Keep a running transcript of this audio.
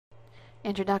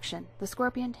Introduction. The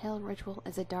scorpion tail ritual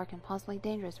is a dark and possibly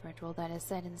dangerous ritual that is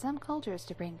said in some cultures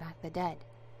to bring back the dead.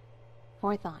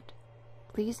 Forethought.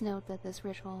 Please note that this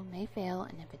ritual may fail,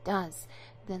 and if it does,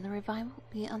 then the revival will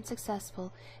be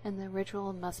unsuccessful and the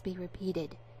ritual must be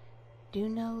repeated. Do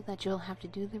know that you'll have to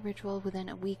do the ritual within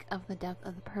a week of the death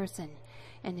of the person,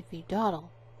 and if you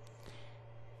dawdle,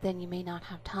 then you may not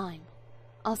have time.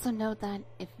 Also note that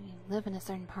if you live in a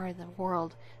certain part of the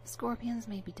world, scorpions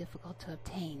may be difficult to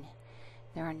obtain.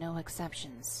 There are no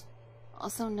exceptions.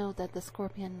 Also note that the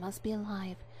scorpion must be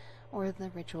alive, or the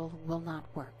ritual will not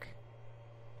work.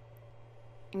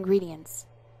 Ingredients.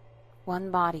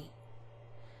 1 body.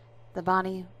 The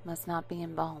body must not be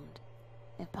embalmed.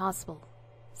 If possible,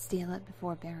 steal it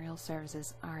before burial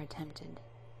services are attempted.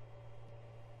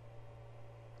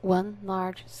 1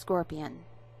 large scorpion.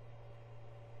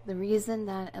 The reason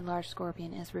that a large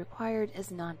scorpion is required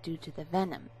is not due to the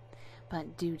venom,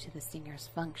 but due to the stinger's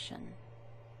function.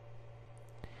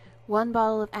 1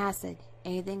 bottle of acid,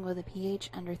 anything with a pH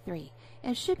under 3.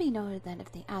 It should be noted that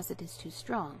if the acid is too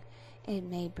strong, it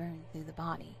may burn through the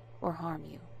body or harm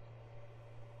you.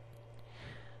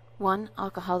 1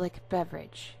 alcoholic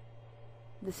beverage.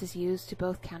 This is used to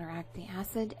both counteract the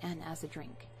acid and as a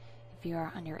drink. If you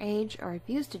are underage or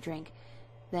refuse to drink,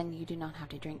 then you do not have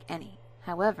to drink any.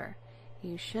 However,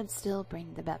 you should still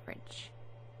bring the beverage.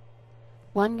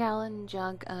 1 gallon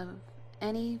jug of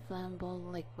any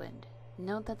flammable liquid.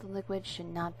 Note that the liquid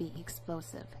should not be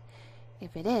explosive.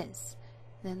 If it is,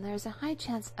 then there is a high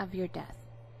chance of your death.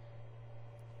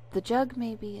 The jug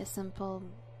may be a simple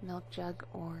milk jug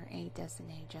or a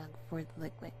designated jug for the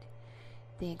liquid.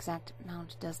 The exact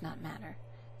amount does not matter,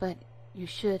 but you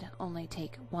should only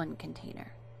take 1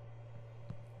 container.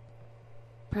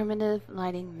 Primitive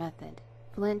lighting method.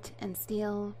 Flint and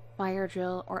steel, fire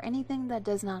drill, or anything that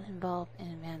does not involve an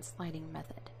advanced lighting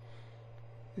method.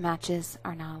 Matches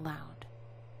are not allowed.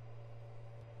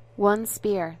 1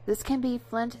 spear. This can be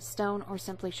flint, stone, or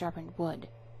simply sharpened wood.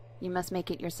 You must make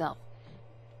it yourself.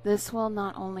 This will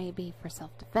not only be for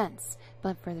self-defense,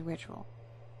 but for the ritual.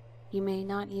 You may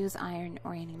not use iron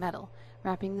or any metal.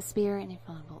 Wrapping the spear in a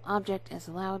flammable object is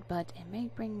allowed, but it may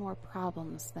bring more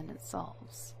problems than it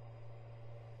solves.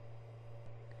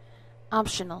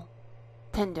 Optional.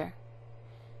 Tinder.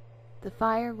 The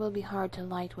fire will be hard to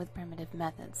light with primitive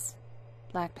methods.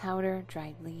 Black powder,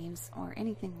 dried leaves, or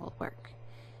anything will work.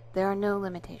 There are no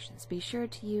limitations. Be sure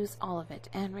to use all of it,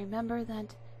 and remember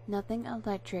that nothing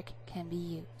electric can be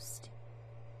used.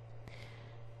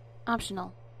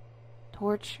 Optional.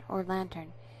 Torch or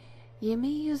lantern. You may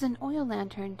use an oil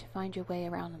lantern to find your way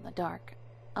around in the dark.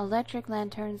 Electric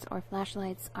lanterns or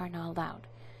flashlights are not allowed.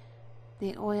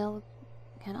 The oil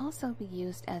can also be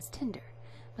used as tinder,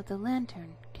 but the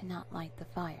lantern cannot light the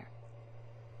fire.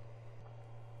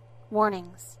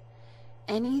 Warnings.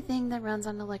 Anything that runs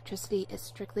on electricity is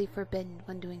strictly forbidden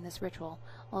when doing this ritual.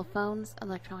 All phones,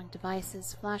 electronic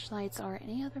devices, flashlights, or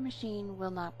any other machine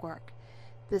will not work.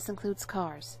 This includes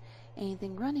cars.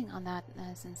 Anything running on that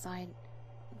is inside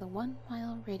the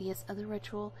 1-mile radius of the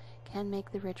ritual can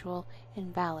make the ritual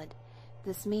invalid.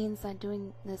 This means that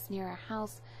doing this near a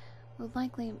house will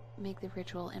likely make the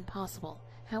ritual impossible.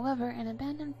 However, an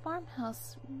abandoned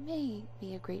farmhouse may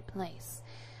be a great place,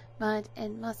 but it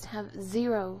must have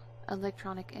 0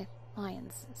 electronic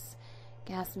appliances.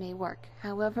 Gas may work.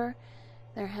 However,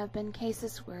 there have been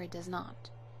cases where it does not.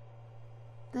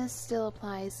 This still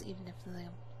applies even if the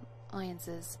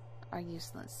appliances are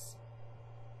useless.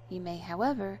 You may,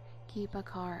 however, keep a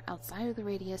car outside of the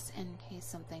radius in case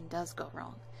something does go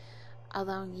wrong,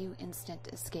 allowing you instant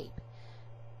escape.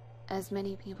 As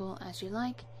many people as you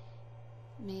like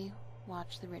may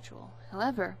watch the ritual.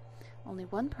 However, only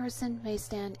 1 person may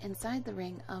stand inside the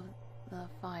ring of the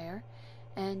fire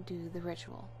and do the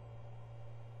ritual.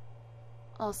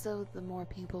 Also, the more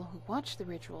people who watch the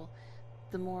ritual,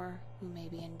 the more who may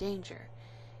be in danger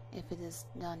if it is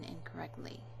done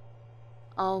incorrectly.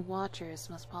 All watchers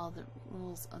must follow the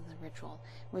rules of the ritual,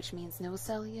 which means no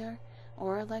cellular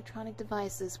or electronic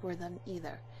devices for them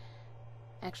either.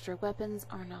 Extra weapons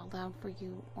are not allowed for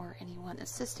you or anyone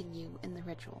assisting you in the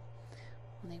ritual.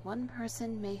 Only 1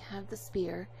 person may have the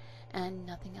spear, and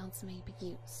nothing else may be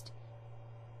used.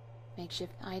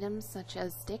 Makeshift items such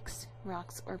as sticks,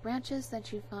 rocks, or branches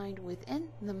that you find within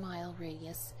the mile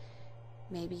radius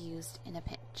may be used in a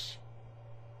pinch.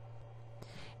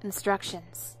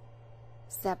 Instructions.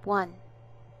 Step 1.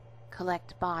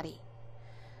 Collect body.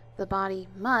 The body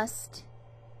must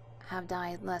have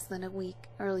died less than a week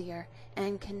earlier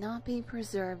and cannot be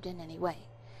preserved in any way.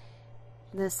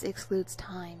 This excludes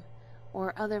time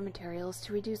or other materials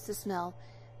to reduce the smell.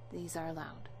 These are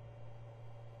allowed.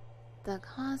 The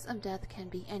cause of death can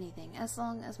be anything as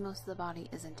long as most of the body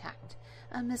is intact.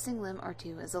 A missing limb or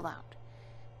two is allowed.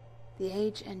 The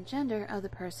age and gender of the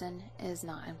person is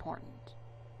not important.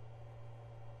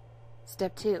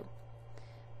 Step 2.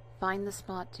 Find the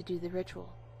spot to do the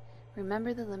ritual.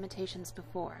 Remember the limitations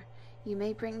before. You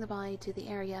may bring the body to the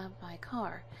area by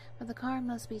car, but the car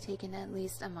must be taken at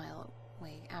least a mile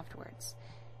away afterwards.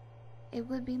 It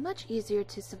would be much easier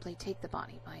to simply take the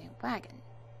body by a wagon,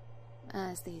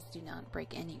 as these do not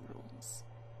break any rules.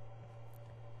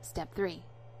 Step 3.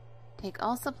 Take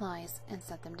all supplies and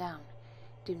set them down.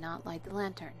 Do not light the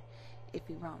lantern, if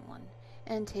you own one,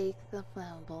 and take the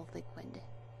flammable liquid.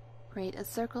 Create a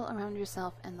circle around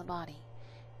yourself and the body.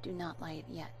 Do not light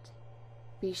it yet.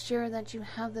 Be sure that you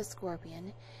have the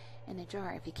scorpion in a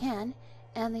jar if you can,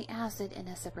 and the acid in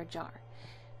a separate jar.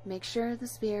 Make sure the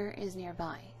spear is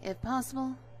nearby, if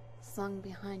possible, slung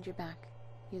behind your back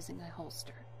using a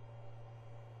holster.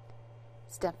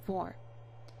 Step 4.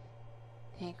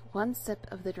 Take 1 sip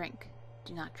of the drink.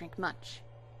 Do not drink much.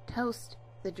 Toast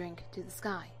the drink to the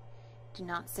sky. Do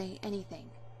not say anything.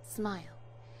 Smile.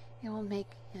 It will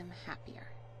make him happier.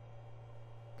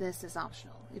 This is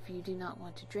optional. If you do not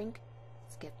want to drink,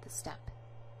 skip the step.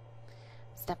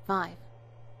 Step 5.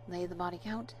 Lay the body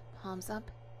out, palms up,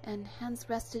 and hands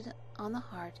rested on the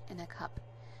heart in a cup.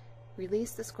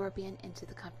 Release the scorpion into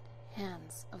the cupped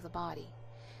hands of the body.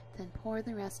 Then pour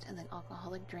the rest of the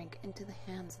alcoholic drink into the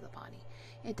hands of the body.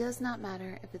 It does not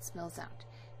matter if it spills out,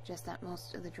 just that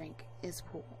most of the drink is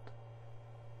pooled.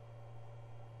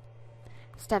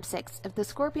 Step 6. If the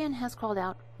scorpion has crawled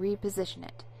out, reposition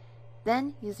it.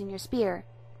 Then, using your spear,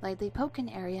 lightly poke an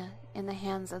area in the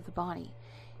hands of the body.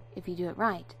 If you do it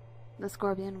right, the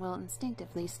scorpion will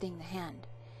instinctively sting the hand.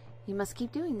 You must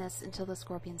keep doing this until the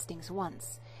scorpion stings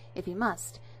once. If you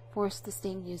must, force the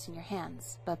sting using your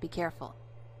hands, but be careful.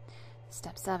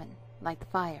 Step 7. Light the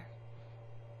fire.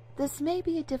 This may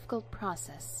be a difficult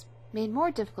process, made more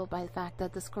difficult by the fact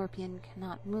that the scorpion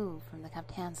cannot move from the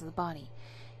cupped hands of the body.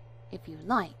 If you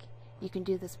like, you can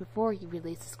do this before you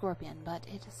release the scorpion, but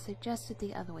it is suggested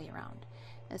the other way around.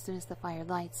 As soon as the fire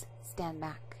lights, stand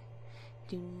back.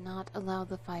 Do not allow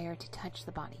the fire to touch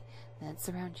the body. Let it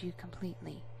surround you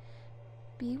completely.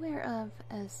 Beware of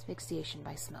asphyxiation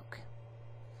by smoke.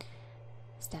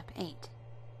 Step 8.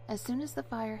 As soon as the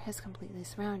fire has completely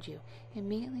surrounded you,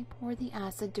 immediately pour the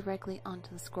acid directly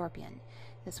onto the scorpion.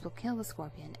 This will kill the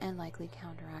scorpion and likely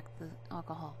counteract the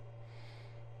alcohol.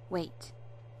 Wait.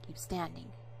 Keep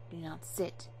standing. Do not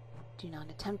sit. Do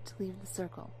not attempt to leave the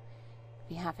circle.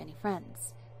 If you have any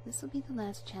friends, this will be the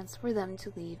last chance for them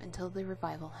to leave until the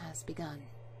revival has begun.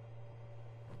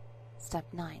 Step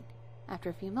 9.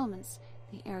 After a few moments,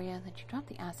 the area that you dropped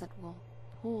the acid will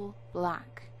pool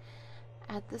black.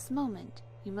 At this moment,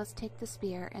 you must take the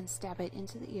spear and stab it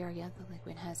into the area the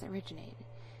liquid has originated.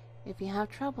 If you have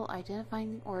trouble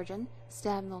identifying the origin,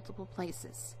 stab multiple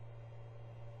places.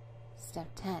 Step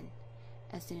 10.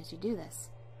 As soon as you do this,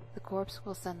 the corpse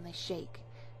will suddenly shake.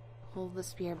 Pull the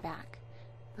spear back.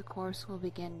 The corpse will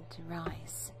begin to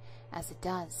rise. As it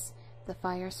does, the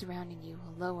fire surrounding you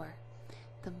will lower.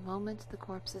 The moment the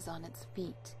corpse is on its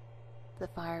feet, the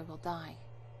fire will die,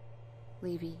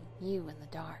 leaving you in the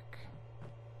dark.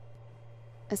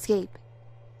 Escape.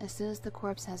 As soon as the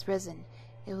corpse has risen,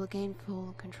 it will gain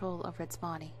full control over its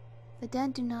body. The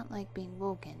dead do not like being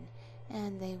woken,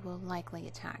 and they will likely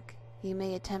attack. You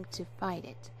may attempt to fight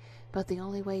it, but the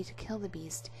only way to kill the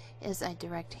beast is a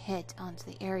direct hit onto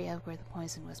the area where the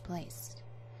poison was placed.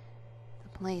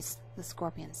 The place the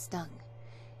scorpion stung.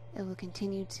 It will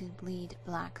continue to bleed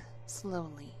black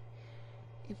slowly.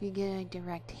 If you get a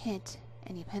direct hit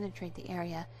and you penetrate the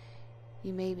area,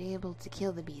 you may be able to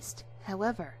kill the beast.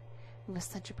 However, with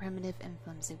such a primitive and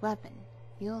flimsy weapon,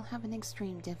 you'll have an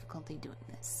extreme difficulty doing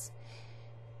this.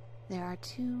 There are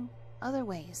 2 other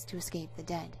ways to escape the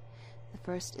dead. The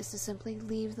first is to simply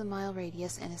leave the mile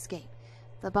radius and escape.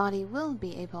 The body will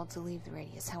be able to leave the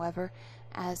radius, however,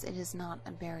 as it is not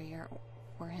a barrier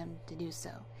for him to do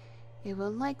so. It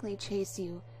will likely chase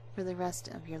you for the rest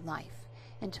of your life,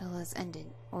 until it is ended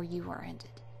or you are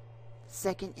ended. The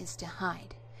second is to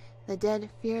hide. The dead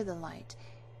fear the light.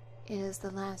 It is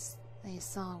the last they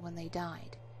saw when they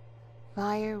died.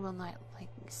 Fire will not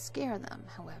scare them,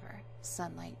 however.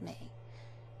 Sunlight may.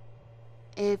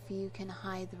 If you can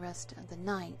hide the rest of the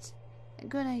night, a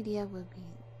good idea would be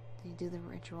to do the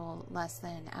ritual less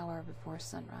than an hour before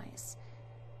sunrise.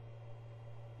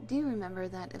 Do remember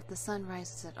that if the sun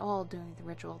rises at all during the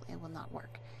ritual, it will not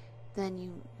work. Then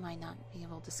you might not be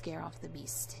able to scare off the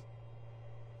beast.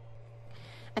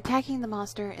 Attacking the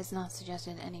monster is not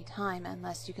suggested at any time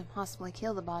unless you can possibly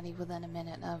kill the body within a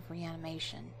minute of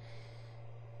reanimation.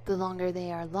 The longer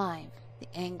they are alive, the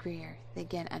angrier they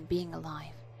get at being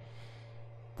alive.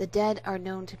 The dead are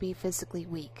known to be physically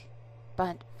weak,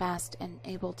 but fast and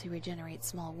able to regenerate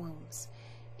small wounds.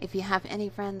 If you have any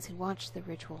friends who watch the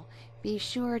ritual, be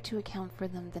sure to account for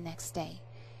them the next day.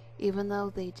 Even though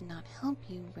they do not help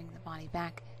you bring the body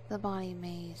back, the body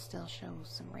may still show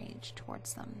some rage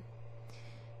towards them.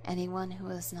 Anyone who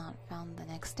is not found the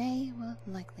next day will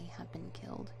likely have been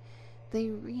killed.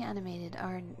 The reanimated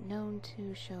are known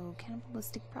to show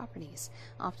cannibalistic properties,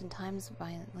 oftentimes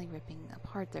violently ripping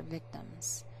apart their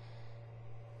victims.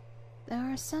 There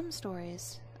are some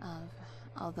stories of,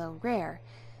 although rare,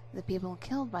 the people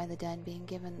killed by the dead being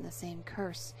given the same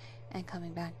curse and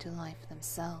coming back to life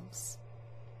themselves.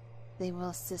 They will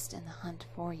assist in the hunt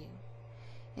for you.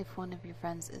 If one of your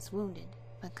friends is wounded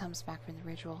but comes back from the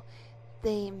ritual,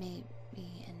 they may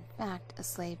be in fact a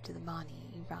slave to the body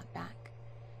you brought back,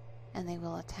 and they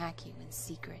will attack you in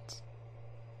secret.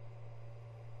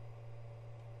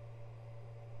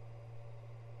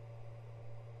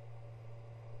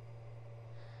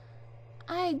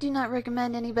 I do not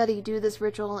recommend anybody do this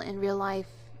ritual in real life.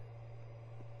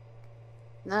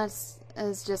 That's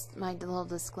just my little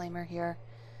disclaimer here.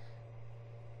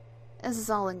 This is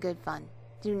all in good fun.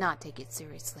 Do not take it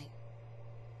seriously.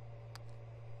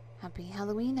 Happy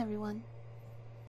Halloween, everyone.